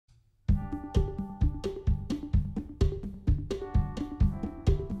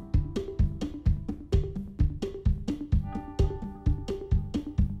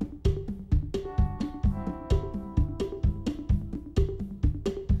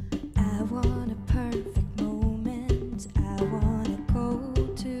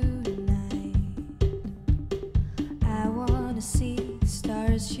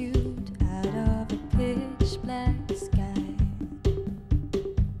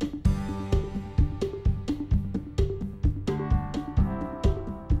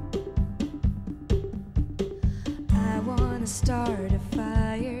wanna start a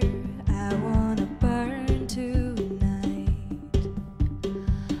fire, I wanna burn tonight.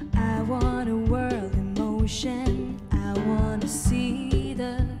 I want a world in motion, I wanna see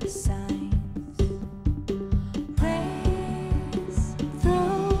the signs. Race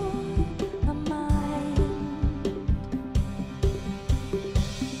through my mind.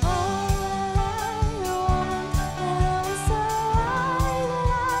 All I want now is a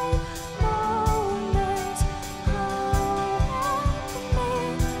light moment.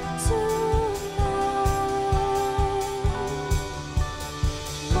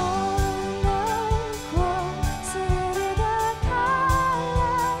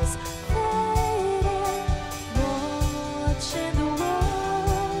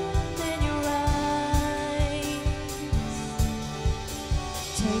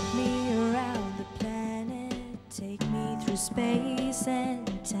 Take me around the planet, take me through space and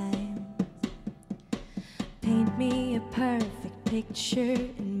time. Paint me a perfect picture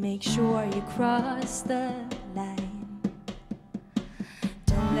and make sure you cross the line.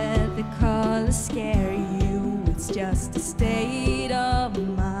 Don't let the colors scare you, it's just a state of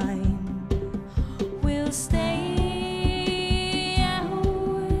mind. We'll stay out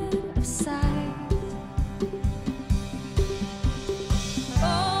of sight.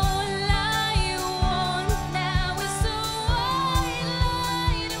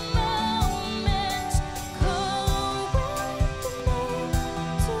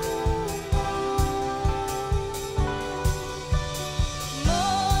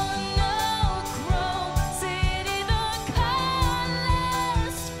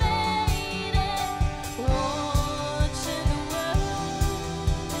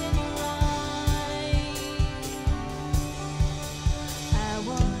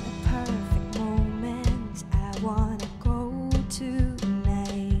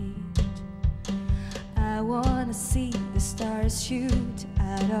 I wanna see the stars shoot